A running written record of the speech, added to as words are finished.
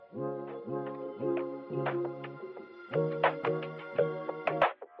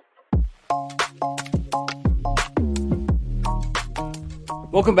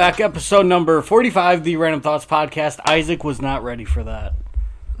Welcome back, episode number 45, the Random Thoughts Podcast. Isaac was not ready for that.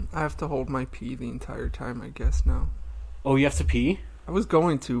 I have to hold my pee the entire time, I guess, now. Oh, you have to pee? I was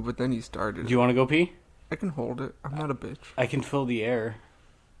going to, but then you started. Do you want to go pee? I can hold it. I'm not a bitch. I can fill the air.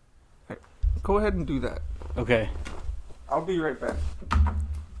 Go ahead and do that. Okay. I'll be right back.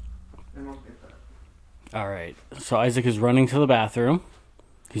 And I'll get that. Alright, so Isaac is running to the bathroom.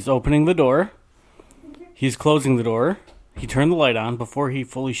 He's opening the door. He's closing the door. He turned the light on before he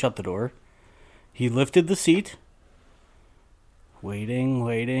fully shut the door. He lifted the seat. Waiting.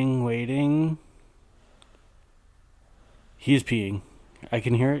 He is peeing. I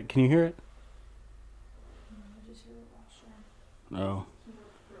can hear it. Can you hear it? No.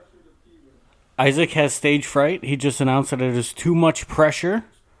 Isaac has stage fright. He just announced that it is too much pressure.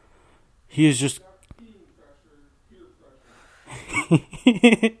 He is just...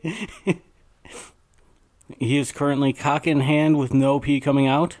 He is currently cock in hand with no pee coming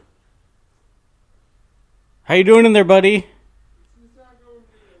out. How you doing in there, buddy?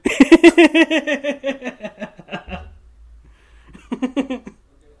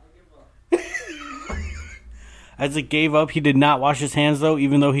 Isaac gave up. He did not wash his hands, though,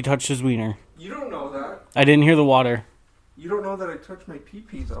 even though he touched his wiener. You don't know that. I didn't hear the water. You don't know that I touched my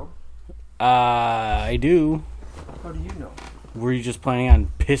pee-pee, though. I do. How do you know? Were you just planning on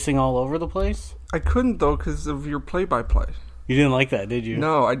pissing all over the place? I couldn't, though, because of your play-by-play. You didn't like that, did you?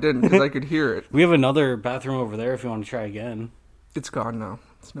 No, I didn't, because I could hear it. We have another bathroom over there if you want to try again. It's gone now.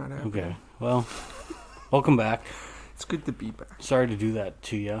 It's not happening. Okay, well, welcome back. It's good to be back. Sorry to do that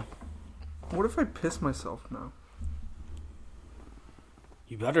to you. What if I piss myself now?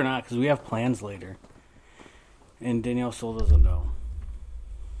 You better not, because we have plans later. And Danielle still doesn't know.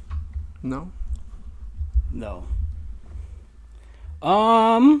 No? No.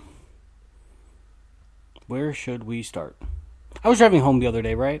 Where should we start? I was driving home the other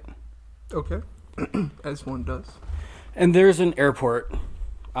day, right? Okay. As one does. And there's an airport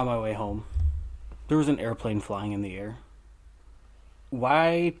on my way home. There was an airplane flying in the air.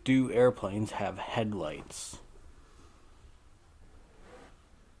 Why do airplanes have headlights?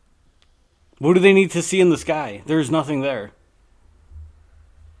 What do they need to see in the sky? There's nothing there.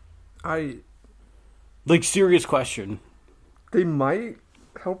 Like, serious question. They might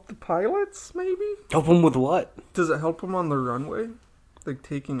help the pilots, maybe? Help them with what? Does it help them on the runway? Like,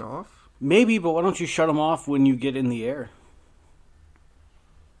 taking off? Maybe, but why don't you shut them off when you get in the air?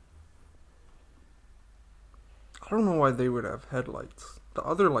 I don't know why they would have headlights. The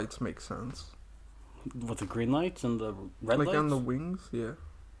other lights make sense. With the green lights and the red lights? Like on the wings, yeah.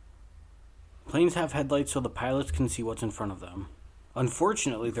 Planes have headlights so the pilots can see what's in front of them.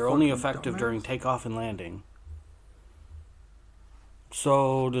 Unfortunately, they're only effective during takeoff and landing.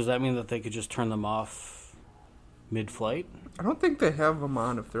 So, does that mean that they could just turn them off mid-flight? I don't think they have them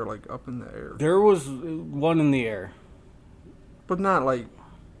on if they're, like, up in the air. There was one in the air. But not, like,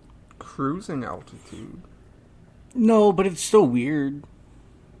 cruising altitude. No, but it's still weird.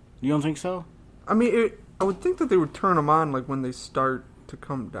 You don't think so? I mean, I would think that they would turn them on, like, when they start to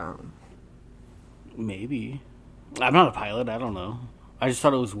come down. Maybe. I'm not a pilot, I don't know. I just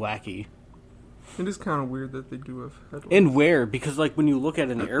thought it was wacky. It is kind of weird that they do have headlights. And where? Because, like, when you look at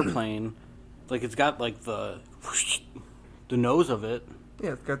an airplane, like, it's got, like, the nose of it.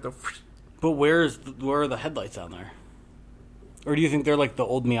 Yeah, it's got the... But where are the headlights on there? Or do you think they're like the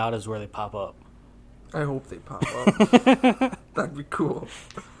old Miatas where they pop up? I hope they pop up. That'd be cool.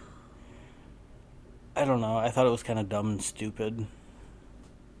 I don't know. I thought it was kind of dumb and stupid.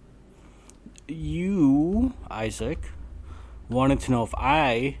 You, Isaac, wanted to know if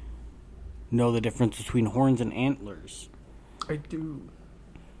I know the difference between horns and antlers. I do.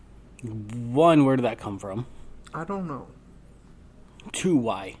 One, where did that come from? I don't know. Two,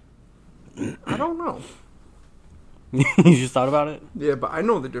 why? I don't know. You just thought about it? Yeah, but I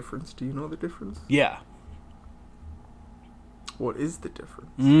know the difference. Do you know the difference? Yeah. What is the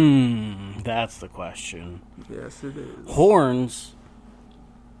difference? That's the question. Yes, it is. Horns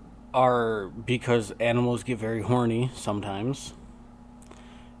are because animals get very horny sometimes.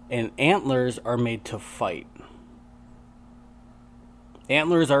 And antlers are made to fight.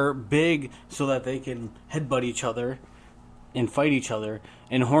 Antlers are big so that they can headbutt each other and fight each other.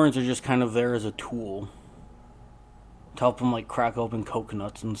 And horns are just kind of there as a tool to help them, like, crack open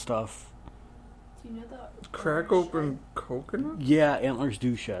coconuts and stuff. Do you know that? Crack open coconuts? Yeah, antlers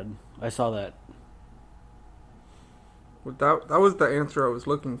do shed. I saw that. Well, that was the answer I was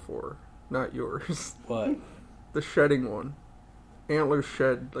looking for, not yours. What? The shedding one. Antlers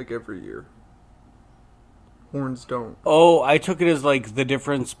shed, like, every year. horns don't. Oh, I took it as, like, the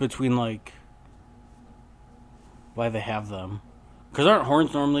difference between, like, why they have them. Because aren't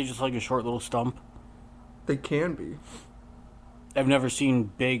horns normally just, like, a short little stump? They can be. I've never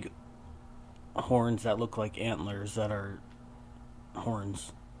seen big horns that look like antlers that are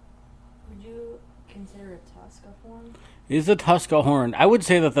horns. Would you consider a tusk a horn? Is a tusk a horn? I would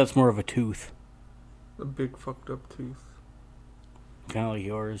say that that's more of a tooth. A big fucked up tooth. Kind of like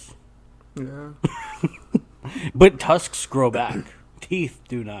yours. Yeah. But tusks grow back. Teeth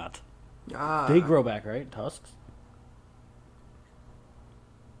do not. Ah. They grow back, right? Tusks?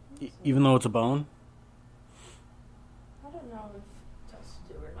 Even though it's a bone? I don't know if tusks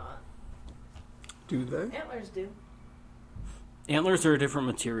do or not. Do they? Antlers do. Antlers are a different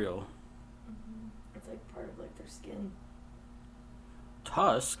material. Mm-hmm. It's like part of like their skin.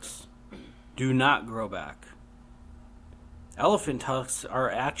 Tusks do not grow back. Elephant tusks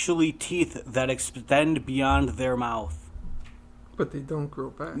are actually teeth that extend beyond their mouth. But they don't grow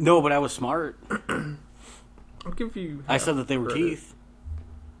back. No, but I was smart. I'll give you. I said that they were credit. teeth.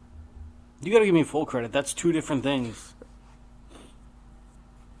 You gotta give me full credit. That's two different things.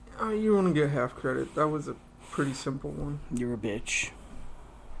 You only get half credit. That was a pretty simple one. You're a bitch.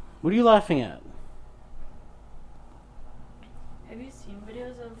 What are you laughing at? Have you seen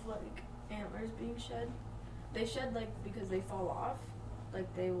videos of like antlers being shed? They shed like because they fall off.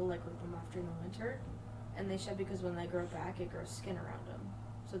 Like they will like rip them off during the winter. And they shed because when they grow back it grows skin around them.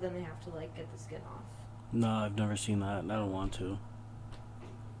 So then they have to like get the skin off. No, I've never seen that, and I don't want to.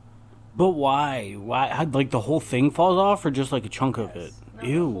 But why? Why? Like the whole thing falls off, or just like a chunk of it? No,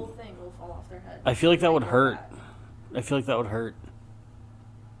 Ew. the whole thing will fall off their head. I feel like that They would grow hurt. back. I feel like that would hurt.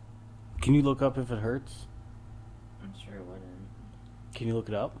 Can you look up if it hurts? I'm sure it wouldn't. Can you look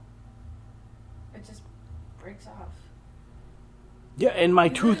it up? It just breaks off. Yeah, and my You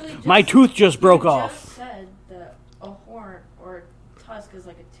tooth, literally my tooth just broke you off. just said that a horn or a tusk is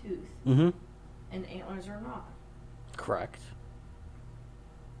like a tooth, Mm-hmm. and antlers are not. Correct.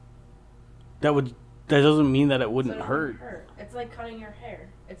 That doesn't mean that it wouldn't So it hurt. wouldn't hurt. It's like cutting your hair.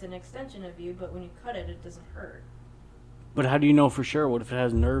 It's an extension of you, but when you cut it, it doesn't hurt. But how do you know for sure? What if it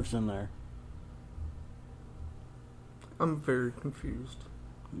has nerves in there? I'm very confused.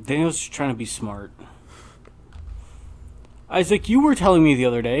 Daniel's just trying to be smart. Isaac, you were telling me the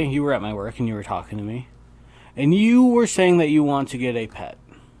other day, you were at my work and you were talking to me, and you were saying that you want to get a pet.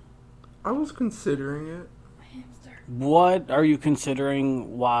 I was considering it. A hamster. What are you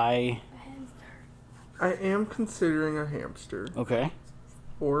considering? Why? A hamster. I am considering a hamster Okay.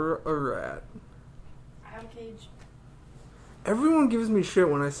 or a rat. I have a cage. Everyone gives me shit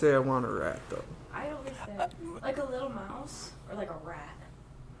when I say I want a rat, though. I always say like a little mouse or like a rat.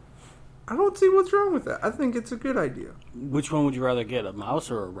 I don't see what's wrong with that. I think it's a good idea. Which one would you rather get, a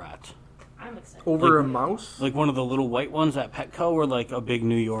mouse or a rat? I'm excited. Over Like- a mouse? Like one of the little white ones at Petco, or like a big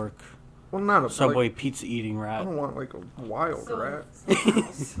New York Well, not a Subway like, pizza eating I rat? don't want like a wild rat. So a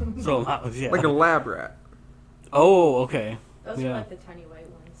mouse. So a mouse, yeah. Like a lab rat. Oh, okay. Those Yeah. are like the tiny white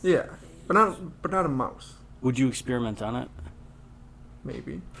ones. Yeah, but not a mouse. Would you experiment on it?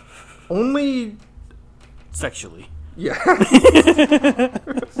 Maybe. Only. Sexually. Yeah.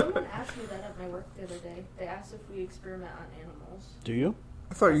 Someone asked me that at my work the other day. They asked if we experiment on animals. Do you?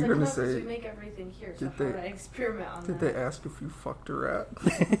 I thought I you was were like, gonna no, 'cause we say. make everything here, so Did how they- would I experiment on Did that? they ask if you fucked a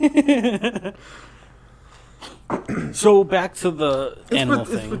rat? So back to the animal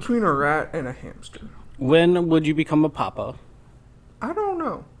It's thing. between a rat and a hamster. When would you become a papa? I don't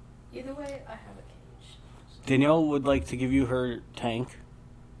know. Either way, I have a cage. Danielle would like to give you her tank.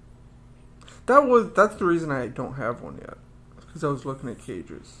 That's the reason I don't have one yet. Because I was looking at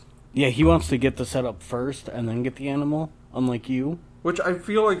cages. Yeah, he wants to get the setup first and then get the animal, unlike you. Which I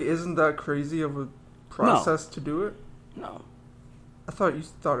feel like isn't that crazy of a process to do it. No. I thought you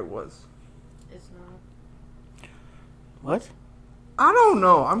thought it was. It's not. What? I don't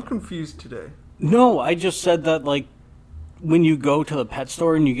know. I'm confused today. No, I just said that, like, when you go to the pet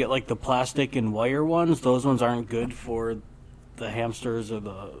store and you get, like, the plastic and wire ones, those ones aren't good for the hamsters or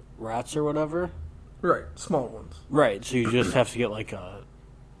the rats or whatever. Right, small ones. Right, so you just have to get, like, a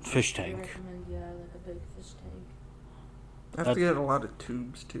fish I tank. recommend, yeah, like a big fish tank. I have to get a lot of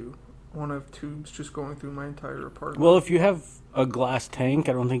tubes too. I want to have tubes just going through my entire apartment. Well, if you have a glass tank,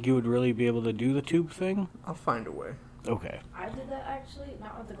 I don't think you would really be able to do the tube thing. I'll find a way. Okay. I did that actually,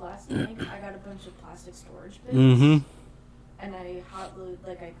 not with the glass tank. I got a bunch of plastic storage bins. Mm-hmm. And I hot glued,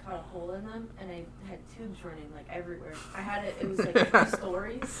 like I cut a hole in them, and I had tubes running like everywhere. I had it. It was like 3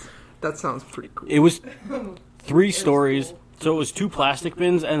 stories. That sounds pretty cool. It was It 3 was stories, cool. So it was 2 plastic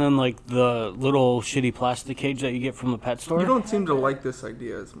bins and then like the little shitty plastic cage that you get from the pet store? You don't seem to like this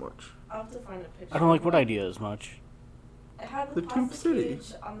idea as much. I'll have to find a picture. I don't like what idea as much. I had The the Tube plastic City.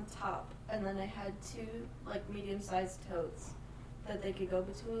 cage on the top, and then I had 2 like medium-sized totes that they could go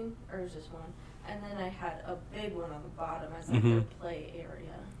between, or it was just one. And then I had a big one on the bottom as like their play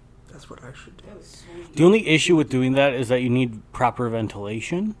area. That's what I should do. It was sweet. The only issue with doing that is that you need proper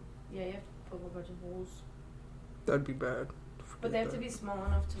ventilation. Yeah, you have to put a bunch of holes. That'd be bad. But they have to be small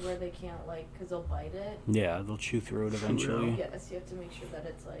enough to where they can't, like, because they'll bite it. Yeah, they'll chew through it eventually. Yes, you have to make sure that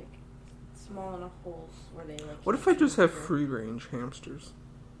it's, like, small enough holes where they, like... What if I just have free-range hamsters?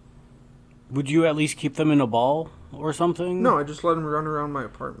 Would you at least keep them in a ball or something? No, I just let them run around my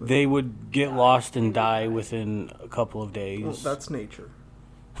apartment. They would get lost and die within a couple of days. Well, that's nature.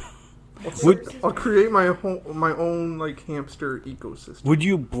 Would- I'll create my own like hamster ecosystem. Would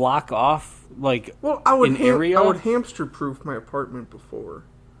you block off, like, Well, I would an area? I would hamster-proof my apartment before.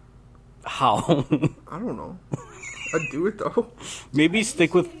 How? I don't know. I'd do it though. Maybe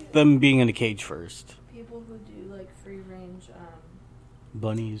stick with them being in a cage first. People who do, like, free-range,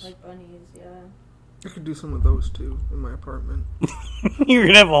 Bunnies. like bunnies, yeah. I could do some of those too in my apartment. You're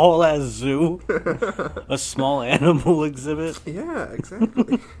gonna have a whole ass zoo? A small animal exhibit? Yeah,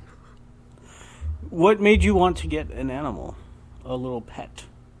 exactly. What made you want to get an animal? A little pet?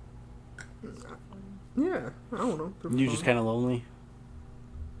 Yeah, I don't know. They're You're fun. just kind of lonely?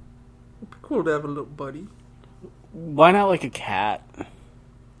 It'd be cool to have a little buddy. Why not like a cat? I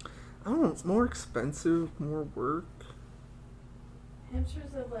don't know. It's more expensive, more work.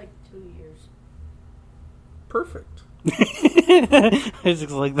 Hamsters live, like, 2 years. Perfect. It's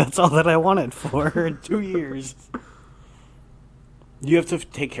just like, that's all that I wanted for 2 years. You have to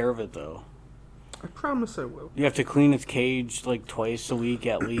take care of it, though. I promise I will. You have to clean its cage, like, twice a week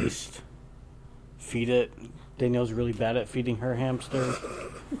at least. Feed it. Danielle's really bad at feeding her hamster.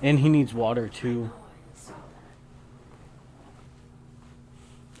 And he needs water, too.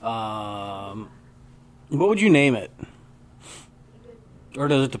 What would you name it? Or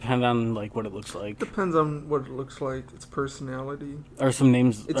does it depend on, like, what it looks like? Depends on what it looks like, its personality, Or some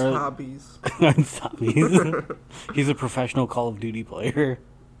names... its hobbies. It's hobbies. He's a professional Call of Duty player.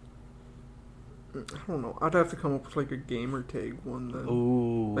 I don't know. I'd have to come up with like a gamer tag one then.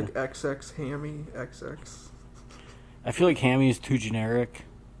 Ooh. Like XX Hammy XX. I feel like Hammy is too generic.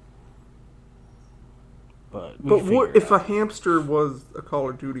 But But what if a hamster was a Call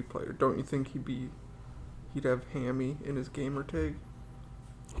of Duty player? Don't you think he'd have Hammy in his gamer tag?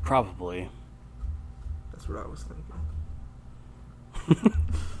 Probably. That's what I was thinking.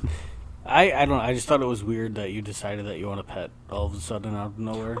 I don't know. I just thought it was weird that you decided that you want a pet all of a sudden out of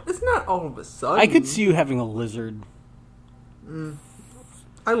nowhere. It's not all of a sudden. I could see you having a lizard.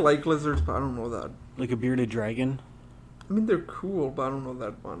 I like lizards, but I don't know that. Like a bearded dragon. I mean, they're cool, but I don't know that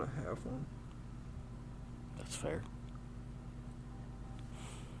I'd want to have one. That's fair.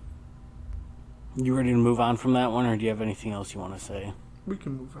 You ready to move on from that one, or do you have anything else you want to say? We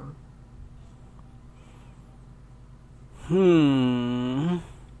can move on.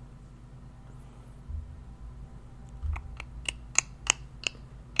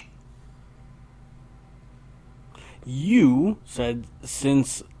 You said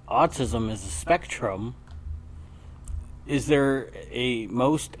since autism is a spectrum, is there a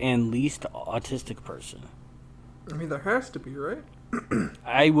most and least autistic person? I mean, there has to be, right?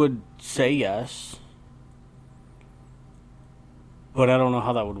 I would say yes. But I don't know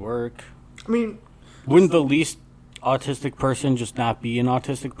how that would work. I mean... Wouldn't the least autistic person just not be an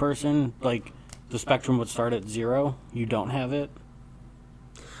autistic person? Like, the spectrum would start at 0? You don't have it?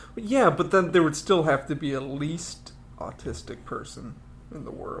 Yeah, but then there would still have to be a least autistic person in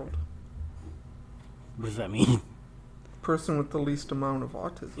the world. What does that mean? Person with the least amount of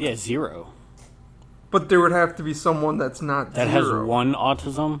autism. Yeah, 0. But there would have to be someone that's not That 0. has 1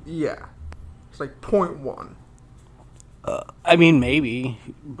 autism? Yeah. It's like 0.1. I mean, maybe.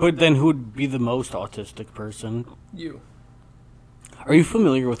 But then who would be the most autistic person? You. Are you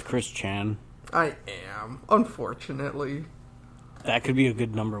familiar with Chris Chan? I am, unfortunately. That could be a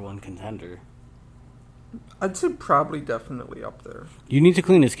good number 1 contender. I'd say probably definitely up there. You need to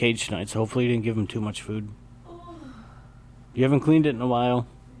clean his cage tonight, so hopefully you didn't give him too much food. You haven't cleaned it in a while.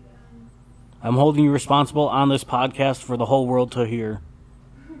 I'm holding you responsible on this podcast for the whole world to hear.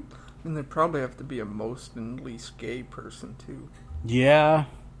 And there'd probably have to be a most and least gay person, too. Yeah.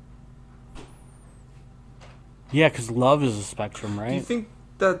 Yeah, because love is a spectrum, right? Do you think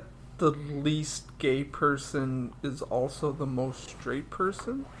that the least gay person is also the most straight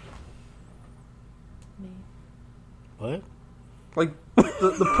person? Me. What? Like,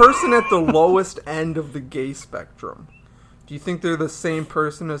 the person at the lowest end of the gay spectrum. Do Do you think they're the same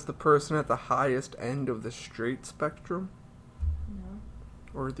person as the person at the highest end of the straight spectrum? No.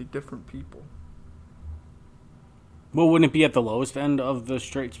 Or are they different people? Well, wouldn't it be at the lowest end of the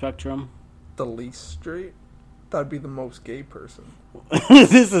straight spectrum? The least straight? That'd be the most gay person.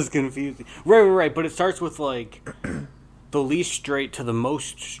 This is confusing. Right. But it starts with, like, the least straight to the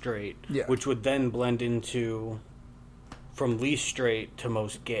most straight, Yeah. which would then blend into from least straight to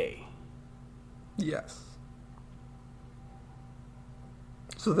most gay. Yes.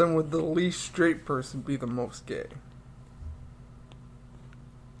 So then would the least straight person be the most gay?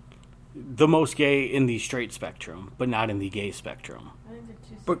 The most gay in the straight spectrum, but not in the gay spectrum. I think they're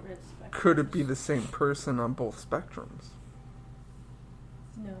two But separate spectrums. could it be the same person on both spectrums?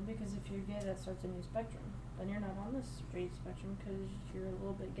 No, because if you're gay, that starts a new spectrum. Then you're not on the straight spectrum because you're a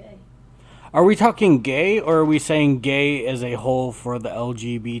little bit gay. Are we talking gay, or are we saying gay as a whole for the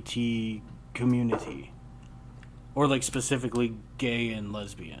LGBT community? Or, like, specifically gay and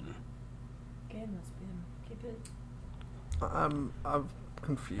lesbian? Gay and lesbian. Keep it. I'm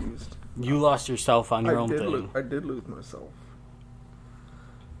confused. You lost yourself on your own thing. I did lose myself.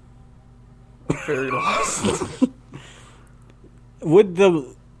 Very lost. Would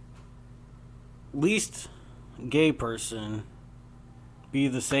the least gay person be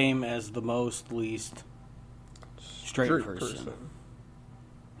the same as the most least straight person?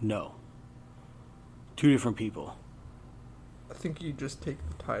 No. Two different people. I think you just take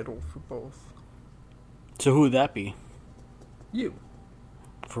the title for both. So who would that be? You.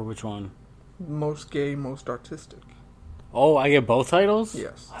 For which one? Most gay, most artistic. Oh, I get both titles?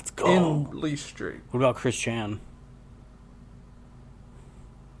 Yes. Let's go. And least straight. What about Chris Chan?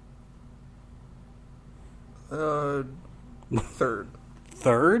 Third.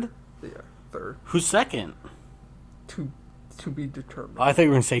 Third? Yeah, third. Who's second? To be determined. I thought you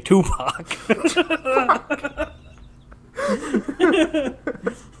were going to say Tupac.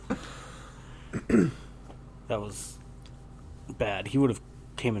 That was bad. He would have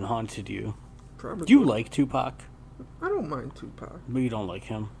came and haunted you. Probably. Do you like Tupac? I don't mind Tupac. But you don't like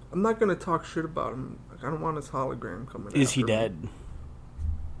him. I'm not gonna talk shit about him. Like, I don't want his hologram coming. Is he after me. dead?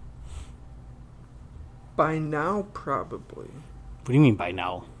 By now, probably. What do you mean by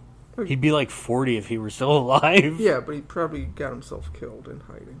now? He'd be like 40 if he were still alive. Yeah, but he probably got himself killed in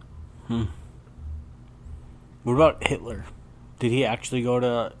hiding. What about Hitler? Did he actually go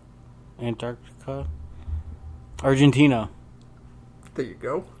to Antarctica? Argentina. There you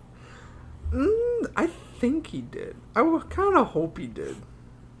go. I think he did. I would kind of hope he did.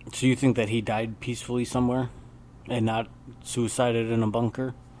 So you think that he died peacefully somewhere? And not suicided in a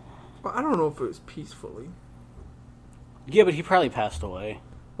bunker? Well, I don't know if it was peacefully. Yeah, but he probably passed away.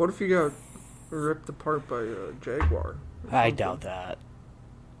 What if he got ripped apart by a jaguar? I doubt that.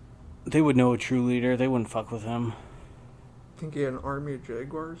 They would know a true leader. They wouldn't fuck with him. Think he had an army of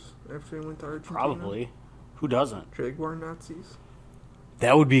jaguars after he went to Argentina? Probably. Who doesn't? Jaguar Nazis?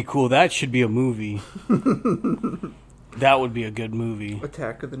 That would be cool. That should be a movie. That would be a good movie.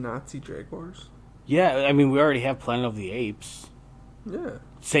 Attack of the Nazi Jaguars? Yeah, I mean, we already have Planet of the Apes. Yeah.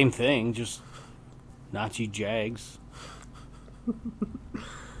 Same thing, just Nazi Jags.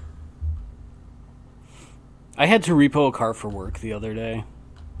 I had to repo a car for work the other day.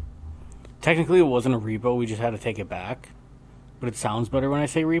 Technically, it wasn't a repo. We just had to take it back. But it sounds better when I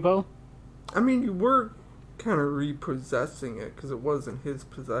say repo. I mean, you were kind of repossessing it because it wasn't his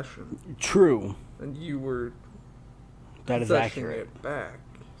possession. True. And you were That is possessing accurate. it back.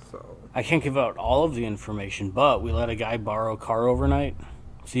 So I can't give out all of the information, but we let a guy borrow a car overnight,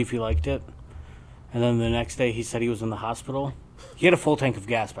 see if he liked it. And then the next day he said he was in the hospital. He had a full tank of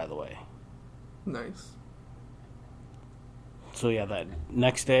gas, by the way. nice. So yeah, that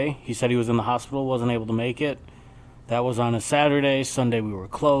next day he said he was in the hospital, wasn't able to make it. That was on a Saturday. Sunday we were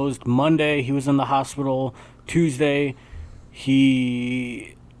closed. Monday he was in the hospital. Tuesday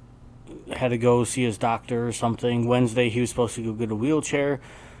he had to go see his doctor or something. Wednesday he was supposed to go get a wheelchair.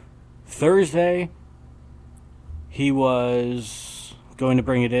 Thursday he was going to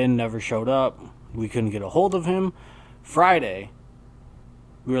bring it in, never showed up. We couldn't get a hold of him. Friday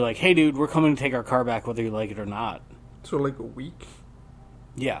we were like, hey dude, we're coming to take our car back whether you like it or not. So like a week?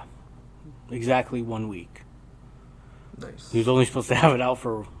 Yeah, exactly 1 week. Nice. He was only supposed to have it out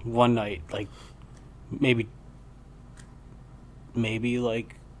for one night, like maybe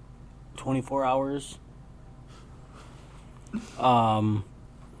like 24 hours.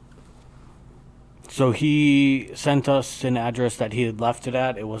 So he sent us an address that he had left it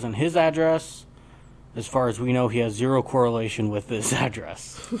at. It wasn't his address. As far as we know, he has zero correlation with this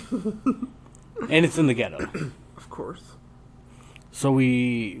address. And it's in the ghetto. Of course. So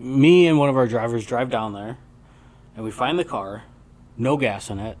me and one of our drivers drive down there. And we find the car, no gas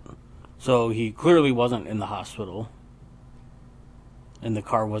in it. So he clearly wasn't in the hospital. And the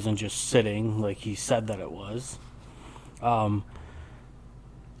car wasn't just sitting like he said that it was.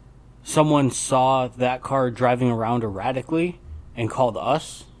 Someone saw that car driving around erratically and called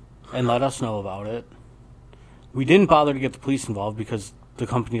us and let us know about it. We didn't bother to get the police involved because the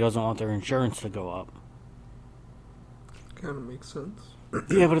company doesn't want their insurance to go up. Kind of makes sense.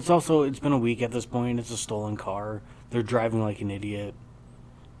 Yeah, but it's been a week at this point. It's a stolen car. They're driving like an idiot.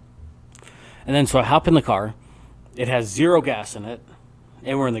 And then so I hop in the car. It has 0 gas in it.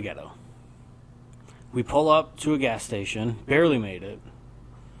 And we're in the ghetto. We pull up to a gas station. Barely made it.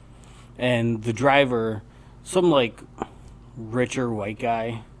 And the driver, some like richer white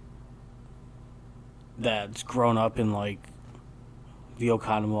guy that's grown up in like the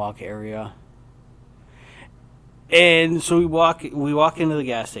Oconomowoc area. And so we walk into the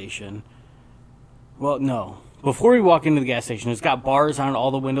gas station. Well, no. Before we walk into the gas station, it's got bars on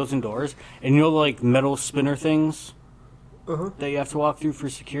all the windows and doors. And you know the like metal spinner things that you have to walk through for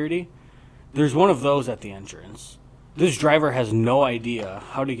security? There's one of those at the entrance. This driver has no idea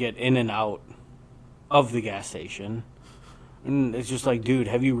how to get in and out of the gas station. And it's just like, dude,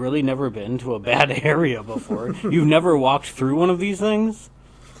 have you really never been to a bad area before? You've never walked through one of these things?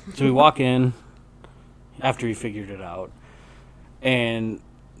 So we walk in after he figured it out. And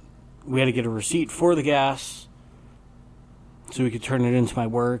we had to get a receipt for the gas so we could turn it into my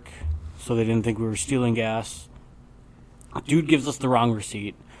work so they didn't think we were stealing gas. Dude gives us the wrong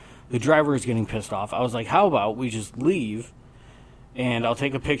receipt. The driver is getting pissed off. I was like, how about we just leave and I'll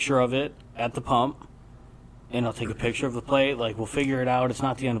take a picture of it at the pump and I'll take a picture of the plate. Like, we'll figure it out. It's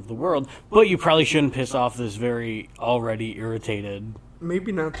not the end of the world. But you probably shouldn't piss off this very already irritated.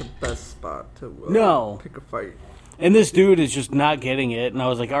 Maybe not the best spot to pick a fight. And this dude is just not getting it. And I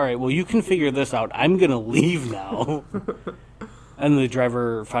was like, all right, well, you can figure this out. I'm going to leave now. And the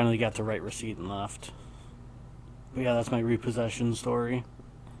driver finally got the right receipt and left. But yeah, that's my repossession story.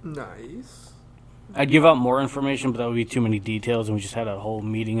 Nice. I'd give out more information, but that would be too many details, and we just had a whole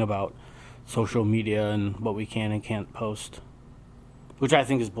meeting about social media and what we can and can't post, which I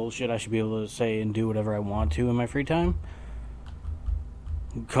think is bullshit. I should be able to say and do whatever I want to in my free time.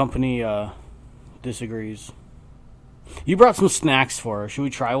 Company disagrees. You brought some snacks for us. Should we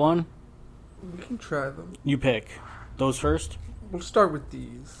try one? We can try them. You pick. Those first? We'll start with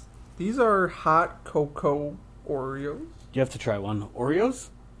these. These are hot cocoa Oreos. You have to try one. Oreos?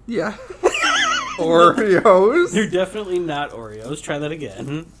 Yeah. Oreos. They're definitely not Oreos. Try that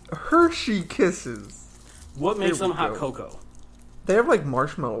again. Hershey Kisses. What makes them hot cocoa? They have like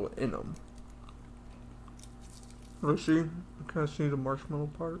marshmallow in them. Let's see. Can I see the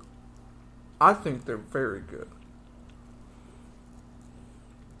marshmallow part? I think they're very good.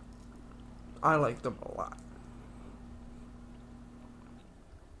 I like them a lot.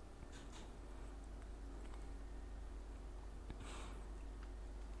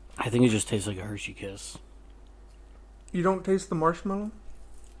 I think it just tastes like a Hershey Kiss. You don't taste the marshmallow?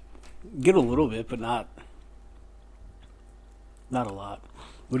 Get a little bit, but not a lot.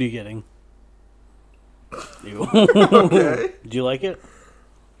 What are you getting? Ew. Okay. Do you like it?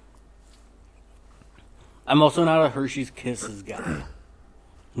 I'm also not a Hershey's Kisses guy.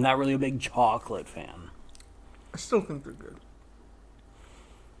 I'm not really a big chocolate fan. I still think they're good.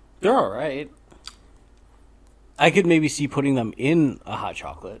 They're alright. I could maybe see putting them in a hot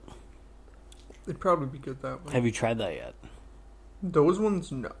chocolate. They'd probably be good that way. Have you tried that yet? Those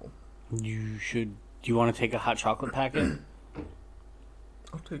ones, no. You should. Do you want to take a hot chocolate packet?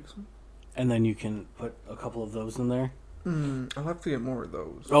 I'll take some. And then you can put a couple of those in there? I'll have to get more of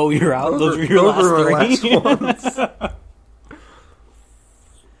those. Oh, you're out? Those were your last three? Last ones.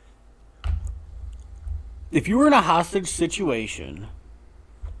 If you were in a hostage situation...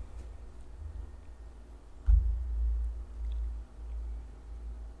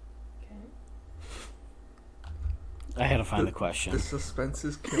 I had to find the question. The suspense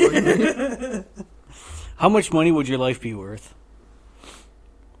is killing me. How much money would your life be worth?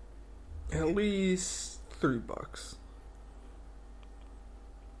 At least $3.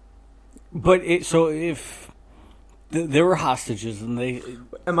 But so if there were hostages and they...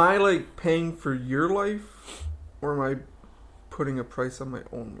 Am I like paying for your life? Or am I putting a price on my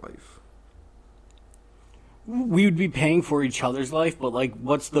own life? We would be paying for each other's life, but like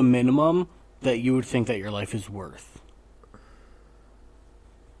what's the minimum that you would think that your life is worth?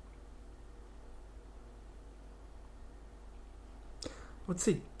 Let's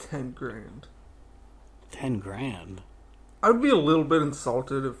say 10 grand. 10 grand? I would be a little bit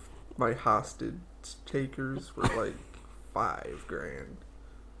insulted if my hostage takers were like 5 grand.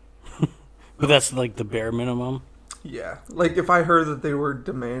 But that's like the bare minimum? Yeah. Like, if I heard that they were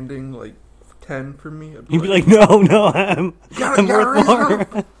demanding, like, 10 for me, I'd You'd be like, no, I'm gotta worth raise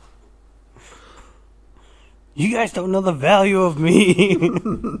it more. You guys don't know the value of me.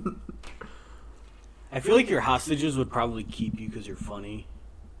 I feel like your hostages would probably keep you because you're funny.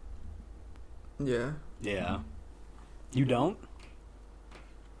 Yeah. Yeah. You don't?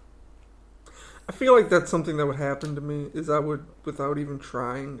 I feel like that's something that would happen to me, is I would, without even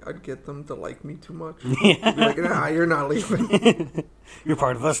trying, I'd get them to like me too much. Yeah. Be like, nah, you're not leaving. You're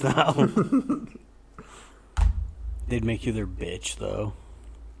part of us now. They'd make you their bitch, though.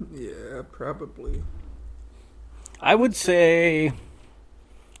 Yeah, probably. I would say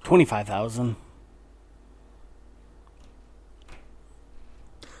 25,000.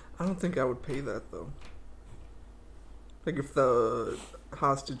 I don't think I would pay that, though. Like, if the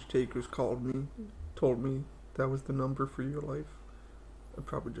hostage takers called me, told me that was the number for your life, I'd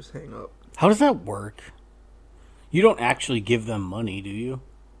probably just hang up. How does that work? You don't actually give them money, do you?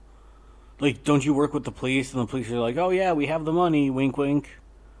 Like, don't you work with the police, and the police are like, oh yeah, we have the money, wink wink.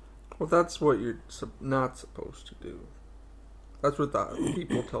 Well, that's what you're not supposed to do. That's what the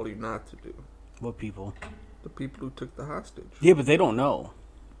people tell you not to do. What people? The people who took the hostage. Yeah, but they don't know.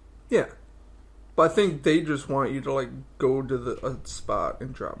 Yeah. But I think they just want you to, like, go to a spot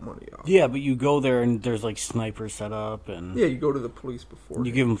and drop money off. Yeah, but you go there and there's like snipers set up and... Yeah, you go to the police before.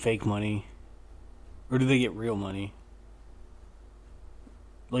 You give them fake money. Or do they get real money?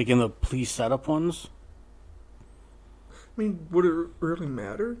 Like in the police setup ones? I mean, would it really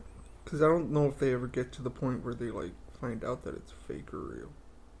matter? Because I don't know if they ever get to the point where they, like, find out that it's fake or real.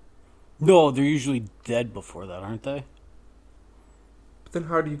 No, they're usually dead before that, aren't they? But then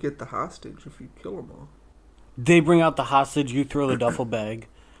how do you get the hostage if you kill them all? They bring out the hostage, you throw the duffel bag.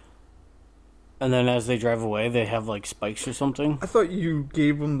 And then as they drive away, they have like spikes or something. I thought you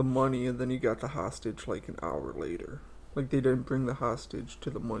gave them the money and then you got the hostage like an hour later. Like they didn't bring the hostage to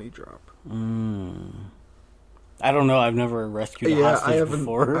the money drop. I don't know. I've never rescued a hostage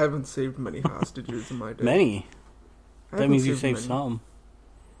before. I haven't saved many hostages in my day. Many? That means you saved some.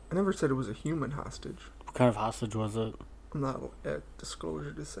 I never said it was a human hostage. What kind of hostage was it? I'm not at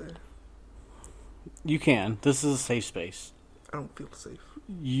disclosure to say. You can. This is a safe space. I don't feel safe.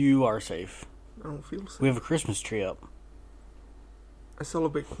 You are safe. I don't feel safe. We have a Christmas tree up. I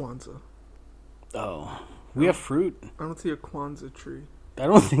celebrate Kwanzaa. Oh. We have fruit. I don't see a Kwanzaa tree. I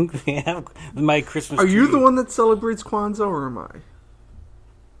don't think they have my Christmas tree. Are you the one that celebrates Kwanzaa or am I?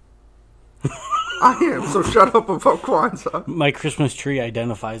 I am, so shut up about Kwanzaa. My Christmas tree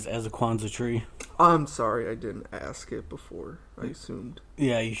identifies as a Kwanzaa tree. I'm sorry I didn't ask it before. I assumed.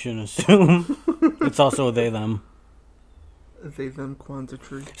 Yeah, you shouldn't assume. It's also a they, them. They, them Kwanzaa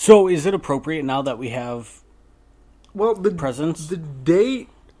tree. So, is it appropriate now that we have the presents? The date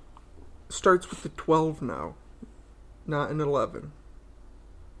starts with the 12 now, not an 11.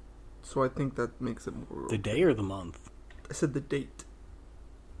 So I think that makes it more... The day or the month? I said the date.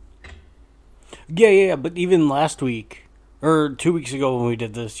 Yeah, but even last week, or 2 weeks ago when we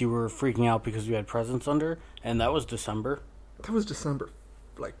did this, you were freaking out because we had presents under, and that was December. That was December,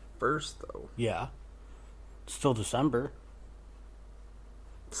 1st, though. Yeah. It's still December.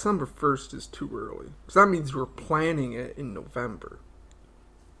 December 1st is too early. Because that means we're planning it in November.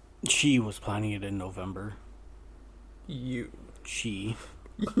 She was planning it in November. You. She.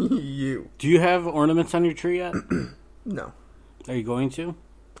 You. Do you have ornaments on your tree yet? No. Are you going to?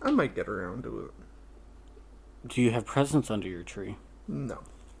 I might get around to it. Do you have presents under your tree? No.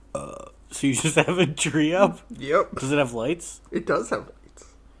 So you just have a tree up? Yep. Does it have lights? It does have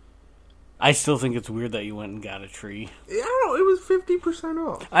lights. I still think it's weird that you went and got a tree. Yeah, I don't know. It was 50%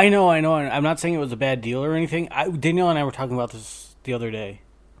 off. I know. I'm not saying it was a bad deal or anything. Danielle and I were talking about this the other day.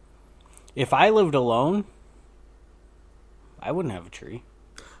 If I lived alone, I wouldn't have a tree.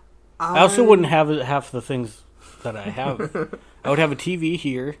 I also wouldn't have half the things that I have. I would have a TV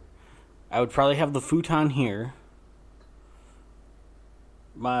here. I would probably have the futon here.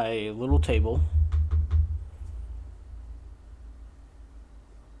 My little table.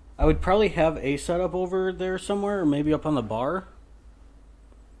 I would probably have a setup over there somewhere, or maybe up on the bar.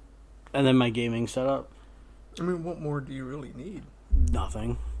 And then my gaming setup. I mean, what more do you really need?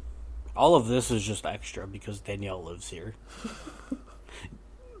 Nothing. All of this is just extra because Danielle lives here.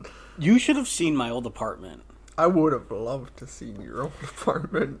 You should have seen my old apartment. I would have loved to see your old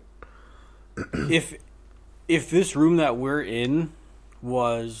apartment. If this room that we're in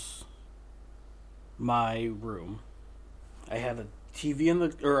was my room, I had a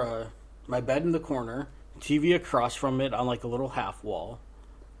TV my bed in the corner, TV across from it on like a little half wall,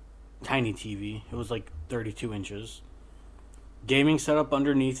 tiny TV. It was like 32 inches. Gaming setup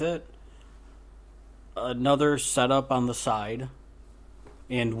underneath it, another setup on the side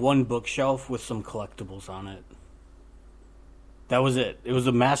and one bookshelf with some collectibles on it. That was it. It was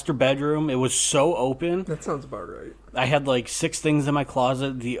a master bedroom. It was so open. That sounds about right. I had like 6 things in my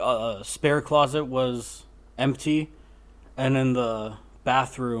closet. The spare closet was empty. And then the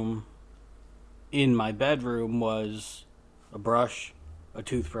bathroom in my bedroom was a brush, a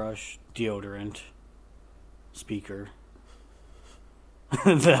toothbrush, deodorant, speaker.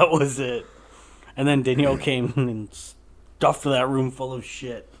 That was it. And then Danielle came and stuffed that room full of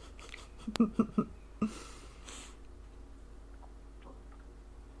shit.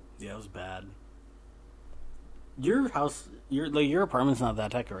 Yeah, it was bad. Your house, your apartment's not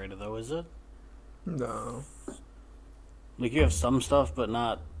that decorated though, is it? No. Like you have some stuff, but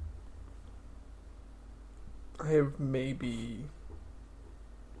not. I have maybe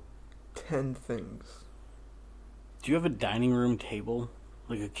 10 things. Do you have a dining room table,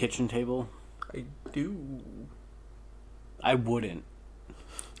 like a kitchen table? I do. I wouldn't.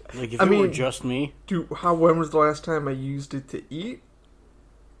 Like if it were just me. When was the last time I used it to eat?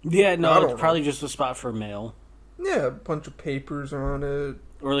 Yeah, no, it's probably just a spot for mail. Yeah, a bunch of papers on it.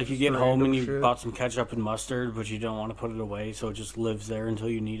 Or like you get home and you shit. bought some ketchup and mustard, but you don't want to put it away, so it just lives there until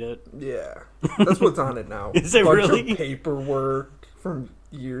you need it. Yeah, that's what's on it now. Is it bunch really? Of paperwork from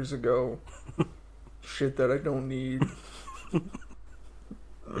years ago. Shit that I don't need.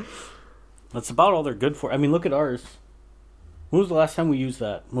 That's about all they're good for. I mean, look at ours. When was the last time we used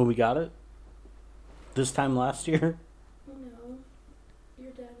that? When we got it? This time last year? No.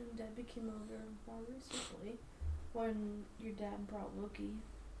 Your dad and Debbie came over more recently when your dad brought Wookie.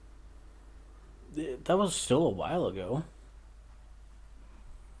 That was still a while ago.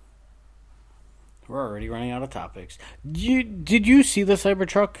 We're already running out of topics. Did you see the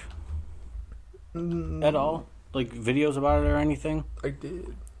Cybertruck at all? Like videos about it or anything? I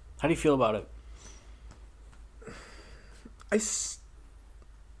did. How do you feel about it? I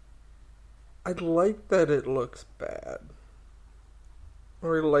like that it looks bad.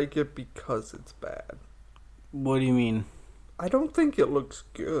 Or I like it because it's bad. What do you mean? I don't think it looks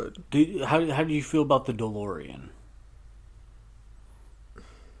good. How do you feel about the DeLorean?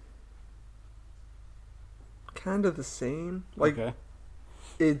 Kind of the same. Like, okay.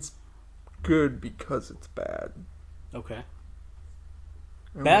 It's good because it's bad. Okay.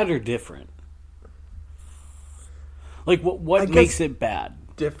 Bad or different? Like, what makes it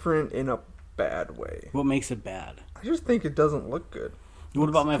bad? Different in a bad way. What makes it bad? I just think it doesn't look good. What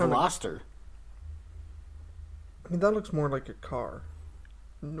about my kinda, Veloster? I mean, that looks more like a car.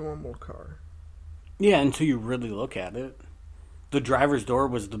 Normal car. Yeah, until you really look at it. The driver's door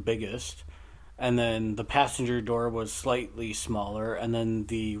was the biggest, and then the passenger door was slightly smaller, and then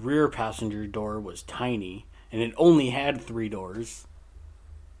the rear passenger door was tiny, and it only had 3 doors.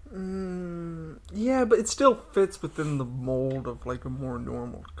 Yeah, but it still fits within the mold of like a more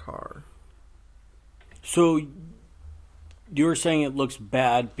normal car. So you were saying it looks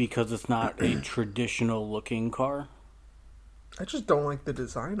bad because it's not a traditional looking car? I just don't like the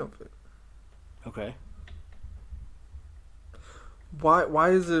design of it. Okay. Why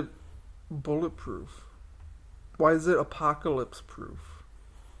is it bulletproof? Why is it apocalypse proof?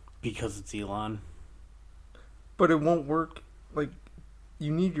 Because it's Elon. But it won't work. Like,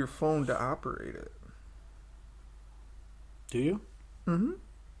 you need your phone to operate it. Do you? Mm-hmm.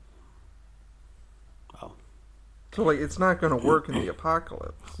 Oh. So, like, it's not going to work in the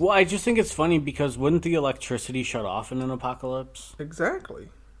apocalypse. Well, I just think it's funny because wouldn't the electricity shut off in an apocalypse? Exactly.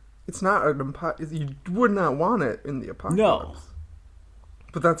 It's not you would not want it in the apocalypse. No.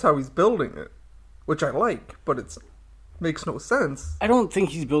 But that's how he's building it, which I like, but it makes no sense. I don't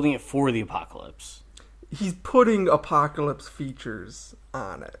think he's building it for the apocalypse. He's putting apocalypse features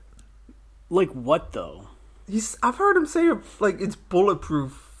on it. Like what, though? I've heard him say, like, it's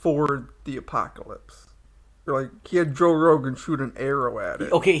bulletproof for the apocalypse. Or, like, he had Joe Rogan shoot an arrow at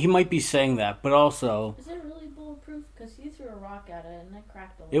it. Okay, he might be saying that, but also... Is it really bulletproof? Because he threw a rock at it and it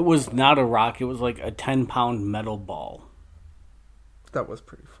cracked a little. It was not a rock, it was like a 10-pound metal ball. That was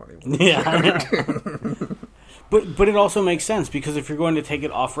pretty funny. Yeah. But it also makes sense, because if you're going to take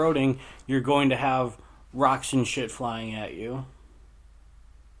it off-roading, you're going to have rocks and shit flying at you.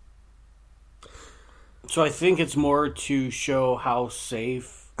 So I think it's more to show how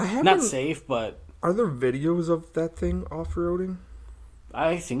safe... Not safe, but... Are there videos of that thing off-roading?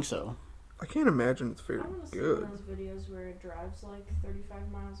 I think so. I can't imagine it's very I want to see good. one of those videos where it drives like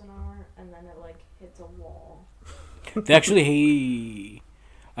 35 miles an hour and then it like hits a wall. They actually...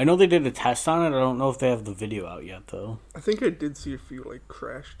 I know they did a test on it. I don't know if they have the video out yet, though. I think I did see a few like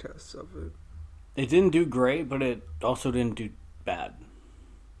crash tests of it. It didn't do great, but it also didn't do bad.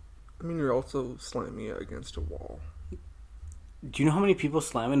 I mean, you're also slamming it against a wall. Do you know how many people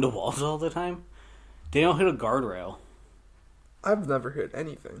slam into walls all the time? They don't hit a guardrail. I've never hit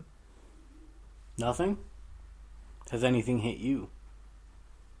anything. Nothing? Has anything hit you?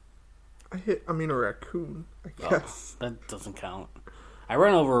 I mean, a raccoon, I guess. Oh, that doesn't count. I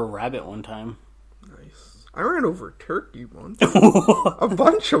ran over a rabbit one time. Nice. I ran over a turkey once. A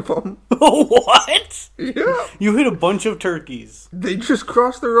bunch of them. What? Yeah. You hit a bunch of turkeys. They just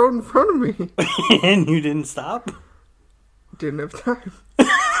crossed the road in front of me. And you didn't stop? Didn't have time.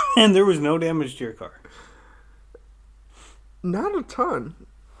 And there was no damage to your car? Not a ton.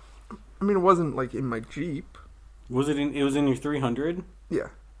 I mean, it wasn't like in my Jeep. Was it in? It was in your 300? Yeah.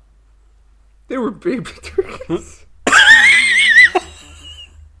 They were baby turkeys.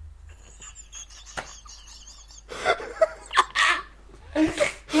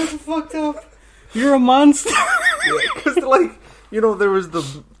 That's fucked up. You're a monster. Yeah, because like, there was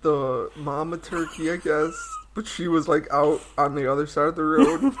the mama turkey, I guess, but she was like out on the other side of the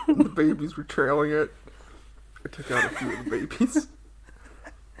road, and the babies were trailing it. I took out a few of the babies.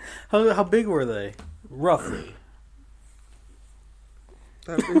 How big were they? Roughly.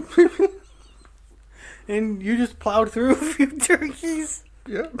 That big baby. And you just plowed through a few turkeys?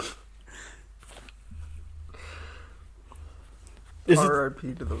 Yeah.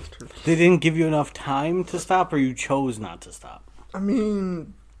 R.I.P. to those turkeys. They didn't give you enough time to stop, or you chose not to stop? I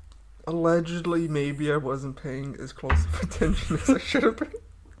mean, allegedly, maybe I wasn't paying as close of attention as I should have been.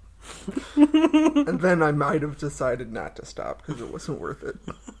 And then I might have decided not to stop because it wasn't worth it.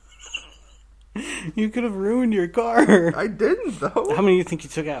 You could have ruined your car. I didn't, though. How many do you think you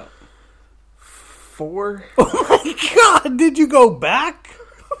took out? 4. Oh my god, did you go back?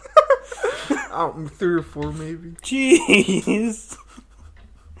 Out 3 or 4, maybe. Jeez.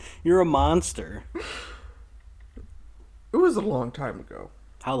 You're a monster. It was a long time ago.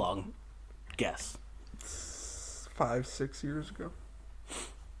 How long? Guess. 5-6 years ago.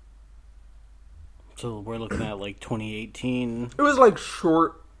 So we're looking at like 2018. It was like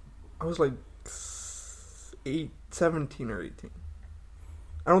short. I was like 17 or 18.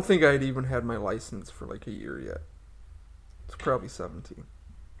 I don't think I'd even had my license for like a year yet. It's probably 17.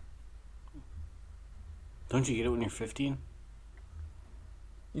 Don't you get it when you're 15?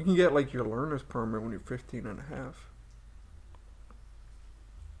 You can get like your learner's permit when you're 15 and a half.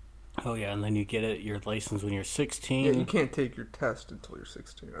 Oh yeah, and then you get it your license when you're 16. Yeah, you can't take your test until you're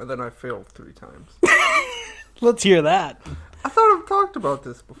 16. And then I failed 3 times. Let's hear that. I thought I've talked about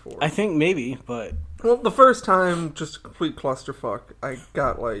this before. I think maybe, but... Well, the first time, just a complete clusterfuck. I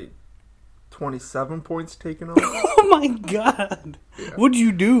got like 27 points taken off. Oh my god. Yeah. What'd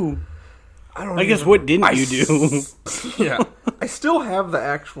you do? I guess what didn't you do? Yeah. I still have the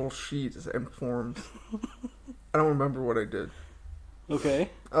actual sheets and forms. I don't remember what I did. Okay.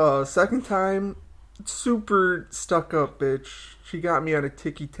 Second time, super stuck up bitch. She got me on a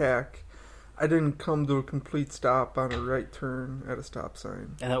ticky-tack. I didn't come to a complete stop on a right turn at a stop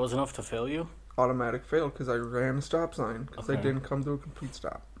sign. And that was enough to fail you? Automatic fail because I ran a stop sign because Okay. I didn't come to a complete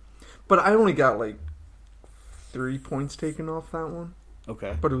stop. But I only got like 3 points taken off that one.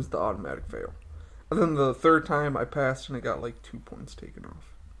 Okay. But it was the automatic fail. And then the third time I passed and I got like 2 points taken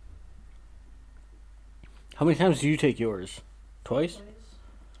off. How many times do you take yours? Twice?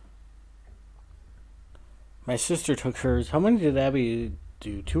 My sister took hers. How many did Abby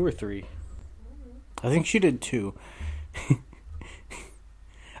do? 2 or 3? I think she did 2.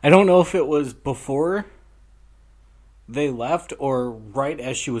 I don't know if it was before they left or right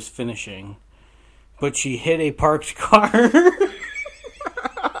as she was finishing. But she hit a parked car.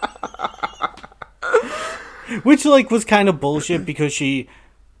 Which, like, was kind of bullshit because she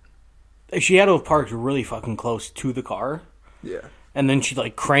had to have parked really fucking close to the car. Yeah. And then she,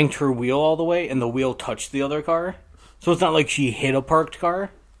 like, cranked her wheel all the way, and the wheel touched the other car. So it's not like she hit a parked car.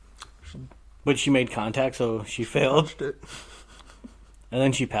 But she made contact, so she failed. Touched it. And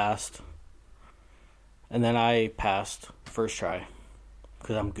then she passed. And then I passed first try.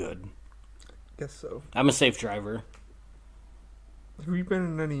 Because I'm good. Guess so. I'm a safe driver. Have you been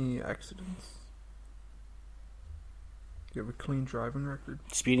in any accidents? Do you have a clean driving record?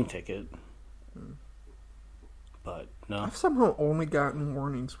 Speeding ticket. But, no. I've somehow only gotten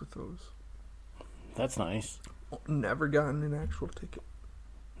warnings with those. That's nice. Never gotten an actual ticket.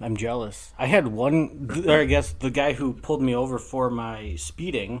 I'm jealous. I had one, or I guess the guy who pulled me over for my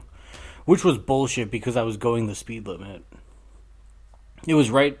speeding, which was bullshit because I was going the speed limit. It was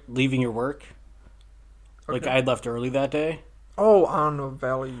right leaving your work. Okay. Like, I had left early that day. Oh, on a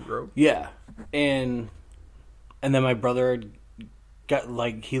valley road? Yeah. And then my brother got,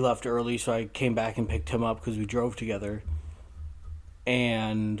 like, he left early, so I came back and picked him up because we drove together.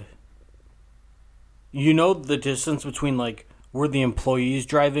 And You know the distance between, like, where the employees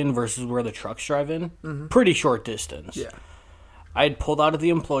drive in versus where the trucks drive in? Mm-hmm. Pretty short distance. Yeah. I had pulled out of the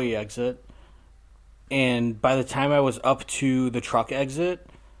employee exit, and by the time I was up to the truck exit,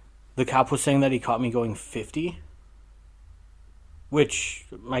 the cop was saying that he caught me going 50, which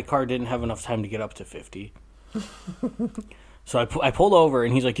my car didn't have enough time to get up to 50. So I pulled over,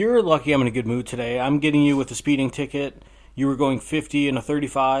 and he's like, "You're lucky I'm in a good mood today. I'm getting you with a speeding ticket. You were going 50 and a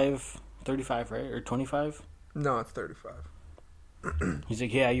 35. 35, right? Or 25? No, it's 35. He's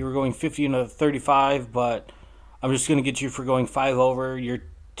like, "Yeah, you were going 50 and a 35, but I'm just going to get you for going 5 over. Your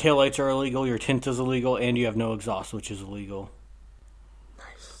taillights are illegal, your tint is illegal, and you have no exhaust, which is illegal."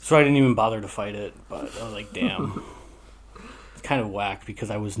 Nice. So I didn't even bother to fight it, but I was like, damn. It's kind of whack because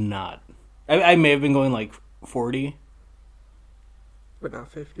I was not. I may have been going like 40. But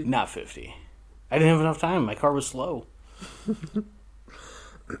not 50? Not 50. I didn't have enough time. My car was slow.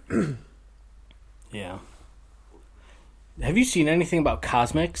 Yeah. Have you seen anything about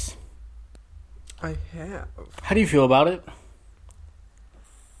Cosmics? I have. How do you feel about it?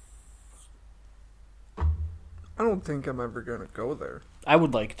 I don't think I'm ever going to go there. I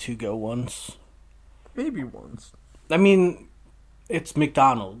would like to go once. Maybe once. I mean, it's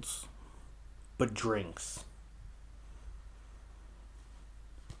McDonald's, but drinks.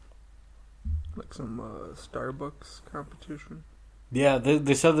 Like some Starbucks competition. Yeah,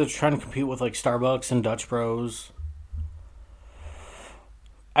 they said they're trying to compete with like Starbucks and Dutch Bros.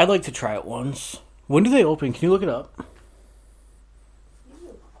 I'd like to try it once. When do they open? Can you look it up?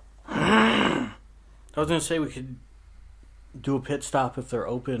 I was going to say we could do a pit stop if they're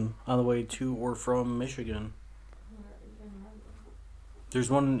open on the way to or from Michigan. There's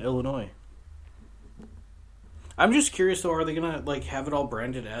one in Illinois. I'm just curious though, are they going to like have it all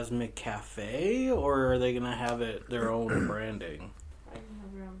branded as McCafe, or are they going to have it their own branding? I can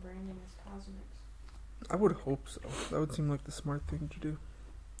have your own branding as Cosmics. I would hope so. That would seem like the smart thing to do.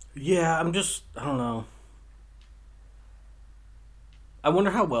 Yeah, I don't know. I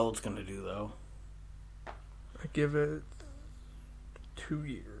wonder how well it's going to do though. I give it 2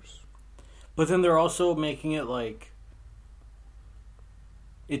 years. But then they're also making it like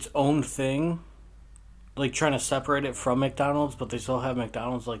its own thing. Like trying to separate it from McDonald's, but they still have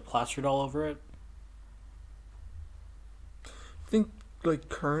McDonald's like plastered all over it. I think like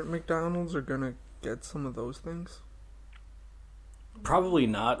current McDonald's are gonna get some of those things. Probably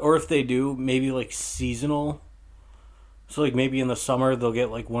not. Or if they do, maybe like seasonal. So like maybe in the summer they'll get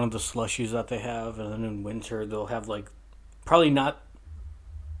like one of the slushies that they have, and then in winter they'll have like probably not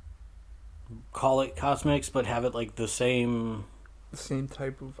call it Cosmics, but have it like the same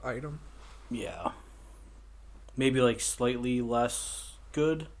type of item. Yeah. Maybe like slightly less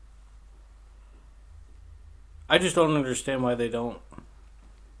good. I just don't understand why they don't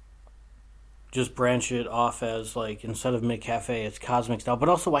just branch it off as like instead of McCafe, it's Cosmics now. But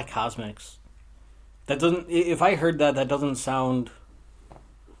also, why Cosmics? That doesn't. If I heard that, that doesn't sound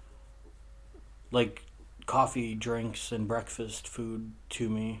like coffee, drinks, and breakfast food to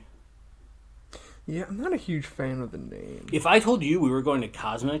me. Yeah, I'm not a huge fan of the name. If I told you we were going to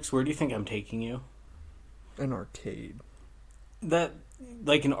Cosmics, where do you think I'm taking you? An arcade. That,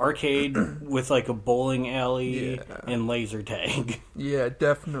 like an arcade with like a bowling alley Yeah. and laser tag. Yeah,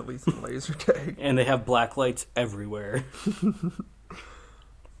 definitely some laser tag. And they have black lights everywhere.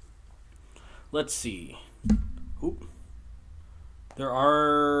 Let's see. Oop. There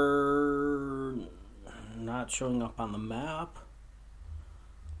are not showing up on the map.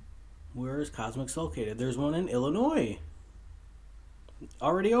 Where is Cosmics located? There's one in Illinois.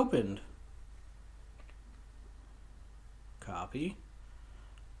 Already opened. Copy.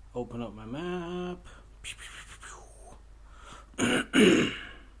 Open up my map.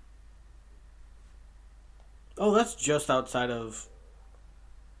 Oh, that's just outside of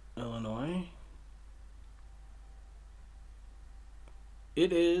Illinois.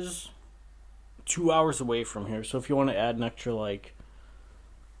 It is 2 hours away from here. So if you want to add an extra like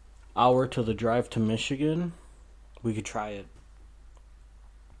hour to the drive to Michigan, we could try it.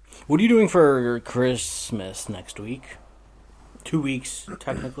 What are you doing for Christmas next week? 2 weeks,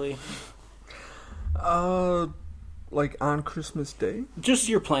 technically. Like on Christmas Day? Just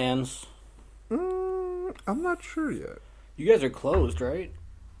your plans. I'm not sure yet. You guys are closed, right?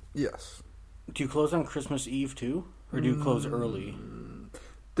 Yes. Do you close on Christmas Eve too? Or do you close early?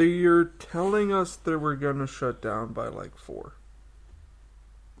 They're telling us that we're gonna shut down by like 4.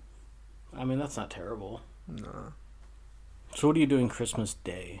 I mean, that's not terrible. Nah. So what are you doing Christmas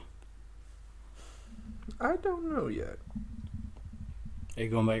Day? I don't know yet. Are you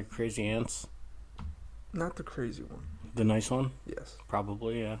going by your crazy aunts? Not the crazy one. The nice one? Yes.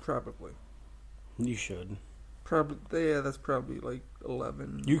 Probably, yeah. Probably. You should. Probably, yeah, that's probably like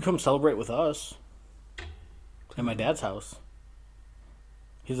 11. You come celebrate with us at my dad's house.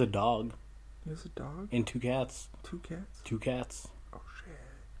 He has a dog. He has a dog? And 2 cats. 2 cats? 2 cats. Oh,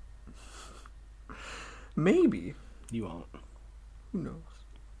 shit. Maybe. You won't. Who knows?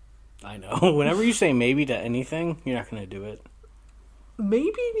 I know. Whenever you say maybe to anything, you're not going to do it.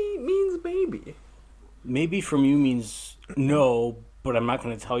 Maybe means maybe. Maybe from you means no, but I'm not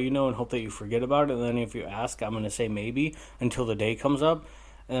going to tell you no and hope that you forget about it. And then if you ask, I'm going to say maybe until the day comes up.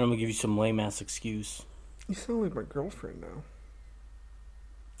 And then I'm going to give you some lame-ass excuse. You sound like my girlfriend now.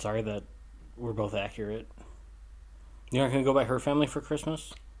 Sorry that we're both accurate. You're not going to go by her family for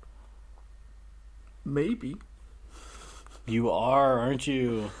Christmas? Maybe. You are, aren't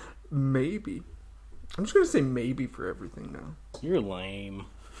you? Maybe. I'm just going to say maybe for everything now. You're lame.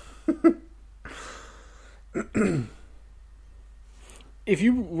 If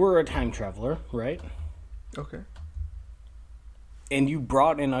you were a time traveler, right? Okay. And you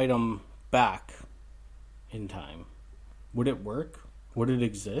brought an item back in time, would it work? Would it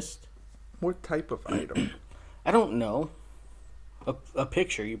exist? What type of item? I don't know. A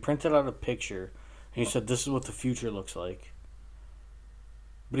picture. You printed out a picture and you said this is what the future looks like.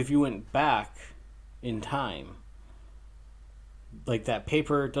 But if you went back in time, like that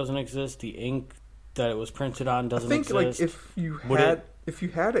paper doesn't exist, the ink that it was printed on doesn't exist. I think like if you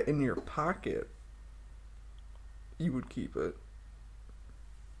had it in your pocket, you would keep it.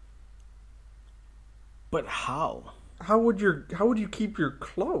 But how? How would you keep your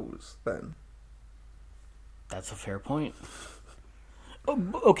clothes then? That's a fair point.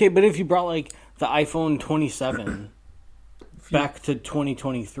 Okay, but if you brought like the iPhone 27 back to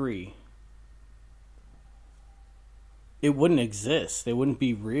 2023, it wouldn't exist. It wouldn't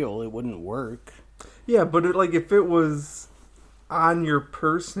be real. It wouldn't work. Yeah, but if it was on your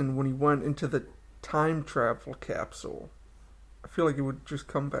person when you went into the time travel capsule, I feel like it would just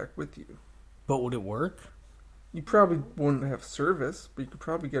come back with you. But would it work? You probably wouldn't have service, but you could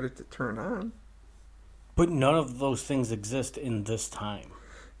probably get it to turn on. But none of those things exist in this time.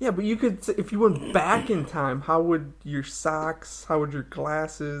 Yeah, but you could, if you went back in time, how would your socks, how would your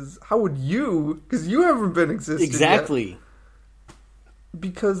glasses, how would you, because you haven't been existing Exactly. yet.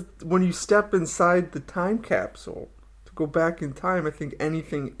 Because when you step inside the time capsule to go back in time, I think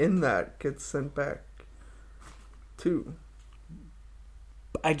anything in that gets sent back too.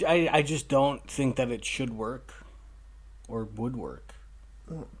 I just don't think that it should work or would work.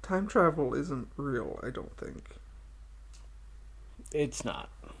 Well, time travel isn't real, I don't think. It's not.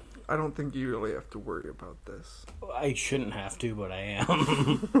 I don't think you really have to worry about this. I shouldn't have to, but I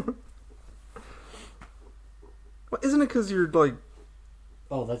am. Well, isn't it because you're like...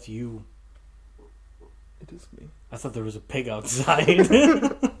 Oh, that's you. It is me. I thought there was a pig outside.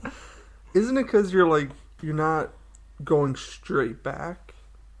 Isn't it because you're not going straight back?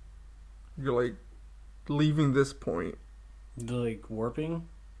 You're like leaving this point. Like warping?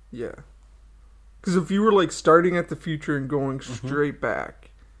 Yeah. Because if you were starting at the future and going straight back,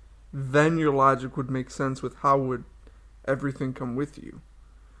 then your logic would make sense with how would everything come with you.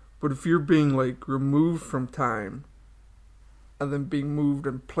 But if you're being removed from time and then being moved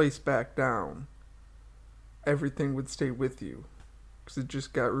and placed back down, everything would stay with you. Because it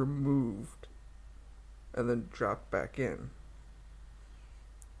just got removed and then dropped back in.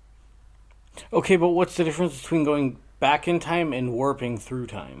 Okay, but what's the difference between going back in time and warping through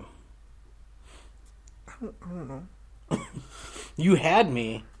time? I don't know. You had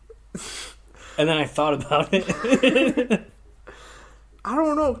me. And then I thought about it. I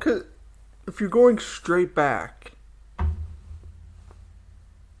don't know, because if you're going straight back...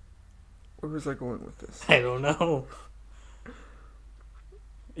 Where was I going with this? I don't know.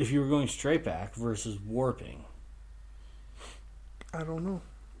 If you were going straight back versus warping. I don't know.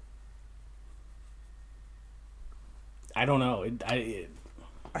 I don't know. I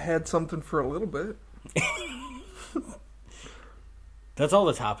had something for a little bit. That's all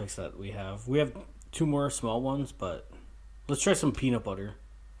the topics that we have. We have 2 more small ones, but let's try some peanut butter.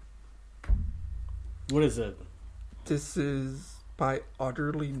 What is it? This is by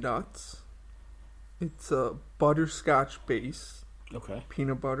Utterly Nuts. It's a butterscotch base. Okay.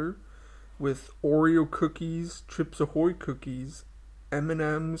 Peanut butter with Oreo cookies, Chips Ahoy cookies,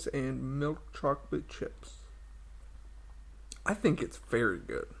 M&Ms, and milk chocolate chips. I think it's very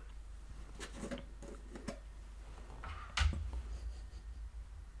good.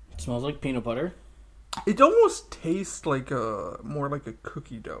 It smells like peanut butter. It almost tastes more like a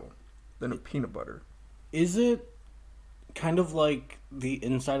cookie dough than a peanut butter. Is it kind of like the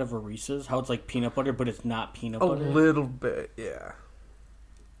inside of a Reese's? How it's like peanut butter, but it's not peanut butter? A little bit, yeah.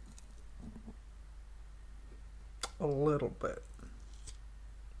 A little bit.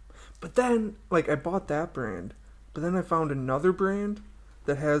 But then, like, I bought that brand, but then I found another brand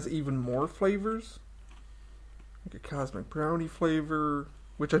that has even more flavors. Like a cosmic brownie flavor,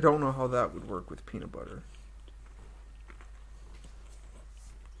 which I don't know how that would work with peanut butter.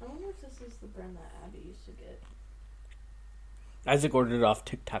 I wonder if this is the brand that Abby used to get. Isaac ordered it off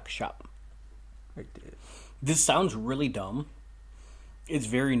TikTok Shop. I did. This sounds really dumb. It's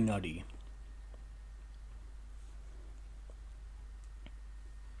very nutty.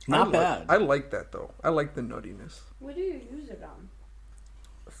 Not bad. I like that, though. I like the nuttiness. What do you use it on?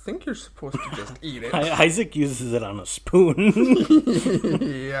 I think you're supposed to just eat it. Isaac uses it on a spoon.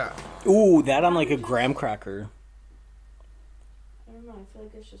 Yeah. Ooh, that on like a graham cracker. I don't know. I feel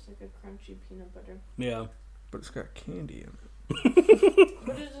like it's just like a crunchy peanut butter. Yeah. But it's got candy in it.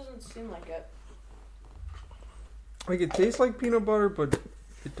 But it doesn't seem like it. Like, it tastes like peanut butter, but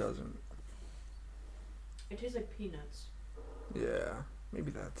it doesn't. It tastes like peanuts, Yeah. Maybe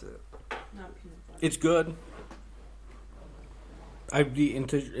that's it. not peanut butter. It's good. I'd be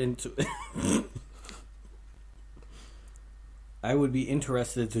into I would be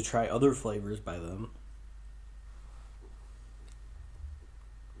interested to try other flavors by them.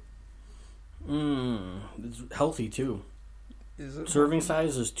 It's healthy too. Is it? Serving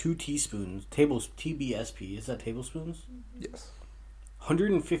size is 2 teaspoons. TBSP. Is that tablespoons? Yes.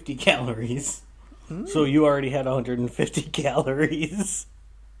 150 calories. So you already had 150 calories.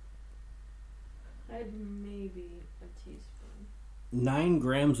 I had maybe a teaspoon. 9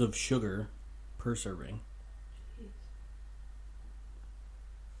 grams of sugar per serving.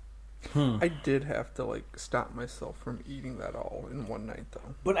 Jeez. I did have to, like, stop myself from eating that all in one night,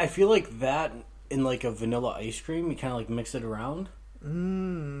 though. But I feel like that in like a vanilla ice cream, you kind of like mix it around.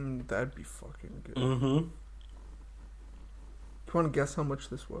 That'd be fucking good. Mm-hmm. Do you want to guess how much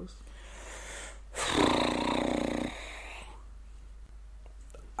this was?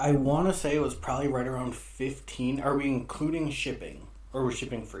 I want to say it was probably right around 15. Are we including shipping? Or was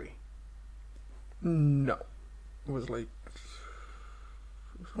shipping free? No. It was like...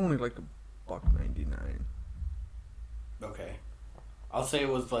 It was only like $1.99. Okay. I'll say it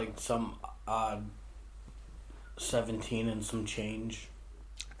was like some odd 17 and some change.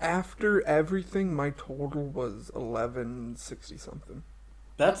 After everything, my total was $11.60 something.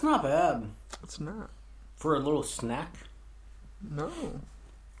 That's not bad. It's not. For a little snack. No.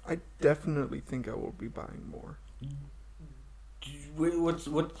 I definitely think I will be buying more.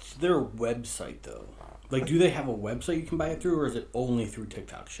 What's their website though? Like, do they have a website you can buy it through, or is it only through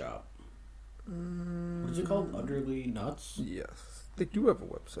TikTok Shop? What is it called? Utterly Nuts? Yes. They do have a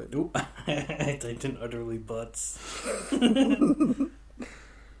website. Nope. I typed in Utterly Butts.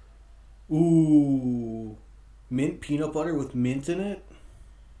 Ooh. Mint peanut butter with mint in it?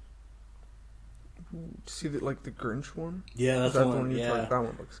 See that, like the Grinch one? Yeah, that's Is that the the one. one you Yeah. tried? That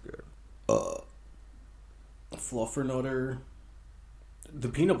one looks good. Fluffernutter. The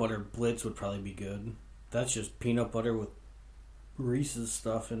peanut butter Blitz would probably be good. That's just peanut butter with Reese's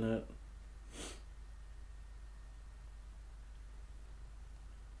stuff in it.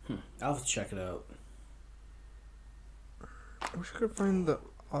 I'll have to check it out. I wish I could find the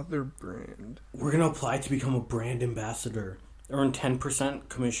other brand. We're going to apply to become a brand ambassador. Earn 10%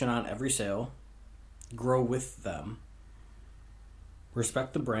 commission on every sale. Grow with them.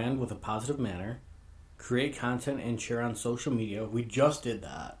 Respect the brand with a positive manner. Create content and share on social media. We just did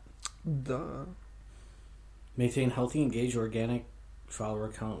that. Duh. Maintain healthy, engaged, organic follower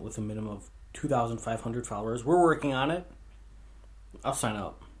count with a minimum of 2,500 followers. We're working on it. I'll sign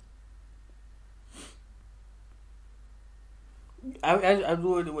up. I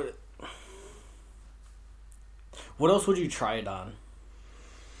would. What else would you try it on?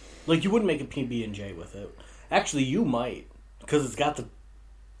 Like, you wouldn't make a PB&J with it. Actually, you might, because it's got the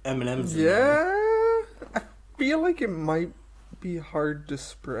M&Ms in there. Yeah. I feel like it might be hard to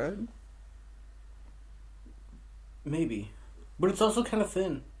spread. Maybe. But it's also kind of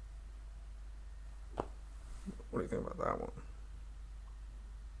thin. What do you think about that one?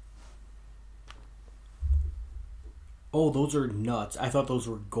 Oh, those are nuts. I thought those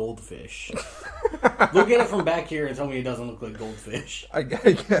were goldfish. Look at it from back here and tell me it doesn't look like goldfish. I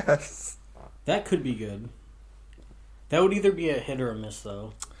guess. That could be good. That would either be a hit or a miss,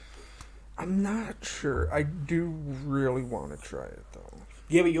 though. I'm not sure. I do really want to try it, though.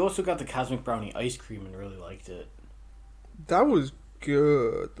 Yeah, but you also got the Cosmic Brownie ice cream and really liked it. That was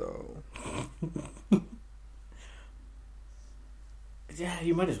good, though. Yeah,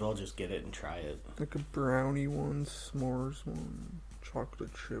 you might as well just get it and try it. Like a brownie one, s'mores one,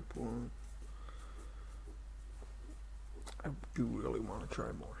 chocolate chip one. I do really want to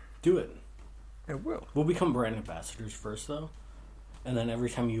try more. Do it. I will. We'll become brand ambassadors first, though. And then every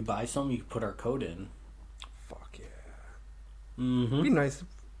time you buy some, you put our code in. Fuck yeah. Mm-hmm. It'd be nice if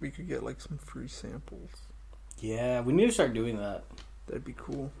we could get, like, some free samples. Yeah, we need to start doing that. That'd be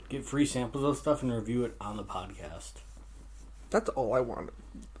cool. Get free samples of stuff and review it on the podcast. That's all I want.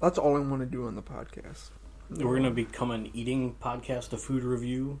 That's all I want to do on the podcast. We're going to become an eating podcast, a food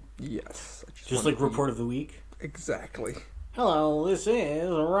review. Yes. Just like Report of the Week. Exactly. Hello, this is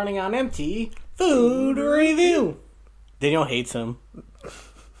Running on Empty Food Review. Danielle hates him.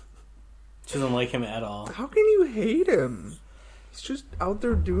 She doesn't like him at all. How can you hate him? He's just out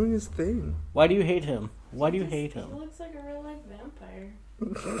there doing his thing. Why do you hate him? Why do you hate He him? looks like a real life vampire.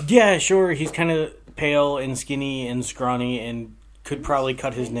 Yeah, sure, he's kind of pale and skinny and scrawny and could probably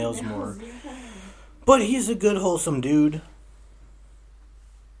cut his nails more. But he's a good, wholesome dude.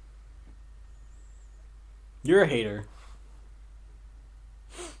 You're a hater.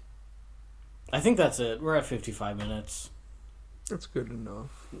 I think that's it. We're at 55 minutes. That's good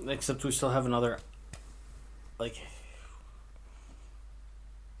enough. Except we still have another, like...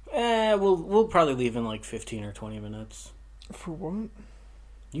 we'll probably leave in like 15 or 20 minutes. For what?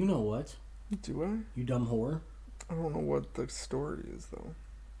 You know what? Do I? You dumb whore. I don't know what the story is, though.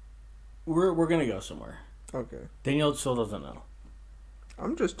 We're gonna go somewhere. Okay. Danielle still doesn't know.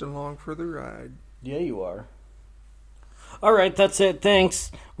 I'm just along for the ride. Yeah, you are. All right, that's it.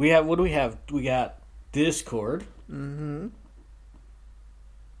 Thanks. What do we have? We got Discord. Mm-hmm.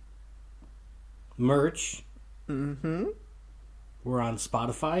 Merch. Mm-hmm. We're on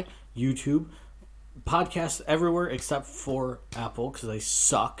Spotify, YouTube, podcasts everywhere except for Apple because they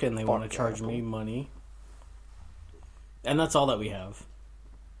suck and they want to charge me money. And that's all that we have.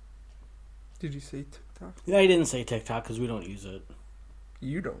 Did you say TikTok? Yeah, I didn't say TikTok because we don't use it.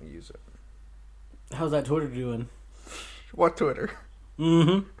 You don't use it. How's that Twitter doing? What Twitter?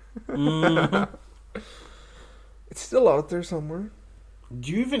 Mm-hmm. Mm-hmm. It's still out there somewhere.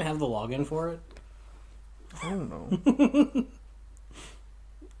 Do you even have the login for it? I don't know.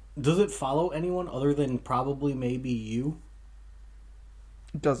 Does it follow anyone other than probably maybe you?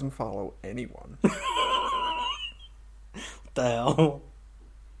 It doesn't follow anyone. What the hell?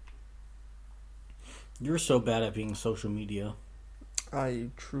 You're so bad at being social media. I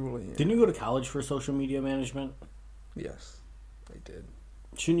truly am. Didn't you go to college for social media management? Yes, I did.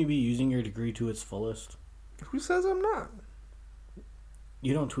 Shouldn't you be using your degree to its fullest? Who says I'm not?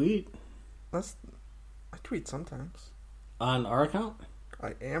 You don't tweet? I tweet sometimes. On our account?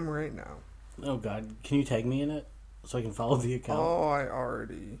 I am right now. Oh god, can you tag me in it? So I can follow the account? Oh, I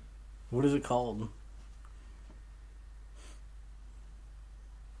already... What is it called?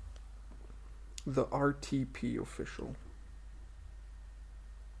 The RTP official.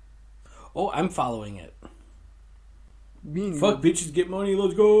 Oh, I'm following it. Me and Fuck bitches, get money,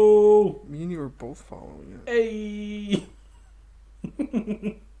 let's go! Me and you are both following it.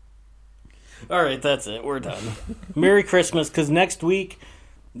 Hey! Alright, that's it. We're done. Merry Christmas, because next week...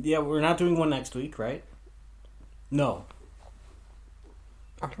 Yeah, we're not doing one next week, right? No.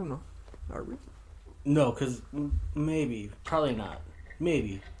 I don't know. Are we? No, because maybe. Probably not.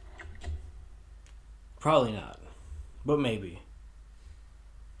 Maybe. Probably not. But maybe.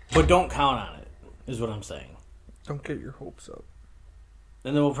 But don't count on it, is what I'm saying. Don't get your hopes up.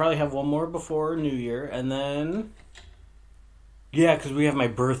 And then we'll probably have one more before New Year, and then... Yeah, because we have my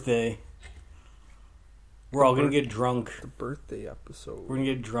birthday. We're all going to get drunk. The birthday episode. We're going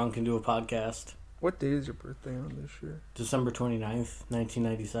to get drunk and do a podcast. What day is your birthday on this year? December 29th,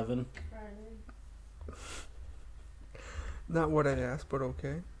 1997. Friday. Not what I asked, but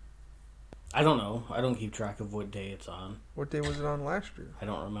okay. I don't know. I don't keep track of what day it's on. What day was it on last year? I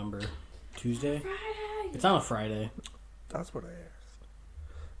don't remember. Tuesday? Friday. It's on a Friday. That's what I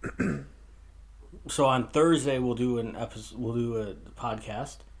asked. So on Thursday we'll do an episode. We'll do a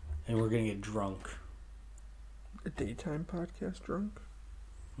podcast, and we're gonna get drunk. A daytime podcast drunk?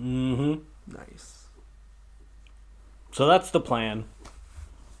 Mm-hmm. Nice. So that's the plan.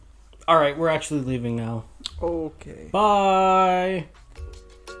 All right, we're actually leaving now. Okay. Bye.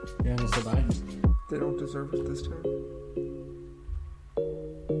 You gonna say bye? They don't deserve it this time.